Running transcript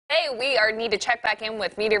Hey, need to check back in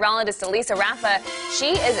with meteorologist Elisa Raffa. She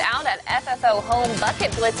is out at FFO home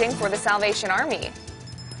bucket blitzing for the Salvation Army.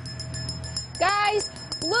 Guys,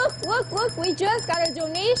 look, we just got a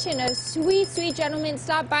donation. A sweet gentleman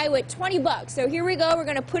stopped by with 20 bucks. So here we go. We're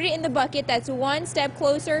going to put it in the bucket. That's one step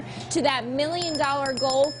closer to that $1 million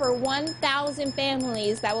goal for 1,000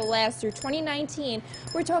 families that will last through 2019.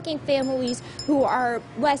 We're talking families who are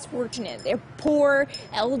less fortunate. They're poor,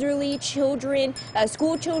 elderly, children,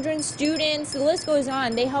 school children, students. The list goes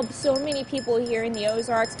on. They help so many people here in the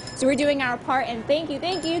Ozarks. So we're doing our part, and thank you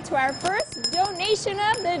to our first donation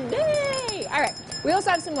of the day. All right. We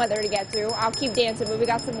also have some weather to get to. I'll keep dancing, but we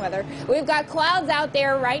got some weather. We've got clouds out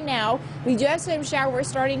there right now. We do have some showers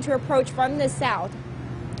starting to approach from the south.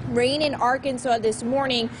 Rain in Arkansas this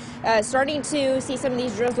morning, starting to see some of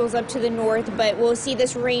these drizzles up to the north, but we'll see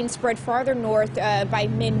this rain spread farther north by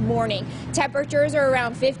mid-morning. Temperatures are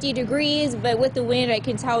around 50 degrees, but with the wind, I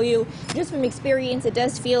can tell you just from experience, it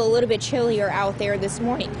does feel a little bit chillier out there this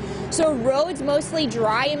morning. So roads mostly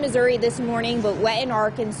dry in Missouri this morning, but wet in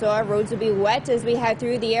Arkansas. Roads will be wet as we head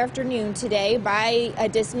through the afternoon today. By a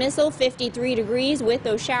dismissal, 53 degrees with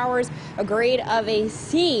those showers, a grade of a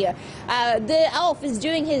C. The elf is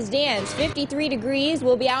doing his dance. 53 degrees.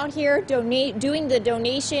 We'll be out here doing the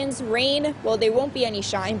donations. Rain, well, there won't be any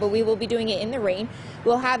shine, but we will be doing it in the rain.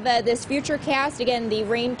 We'll have this future cast. Again, the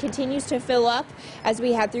rain continues to fill up as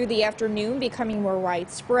we head through the afternoon, becoming more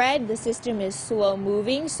widespread. The system is slow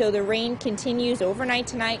moving, so the rain continues overnight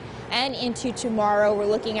tonight and into tomorrow. We're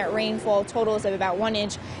looking at rainfall totals of about 1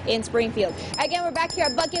 inch in Springfield. Again, we're back here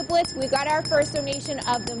at Bucket Blitz. We've got our first donation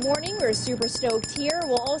of the morning. We're super stoked here.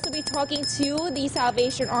 We'll also be talking to the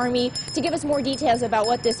Salvation Army to give us more details about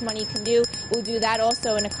what this money can do. We'll do that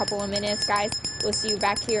also in a couple of minutes, guys. We'll see you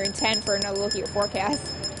back here in 10 for another look at your forecast.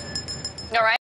 All right.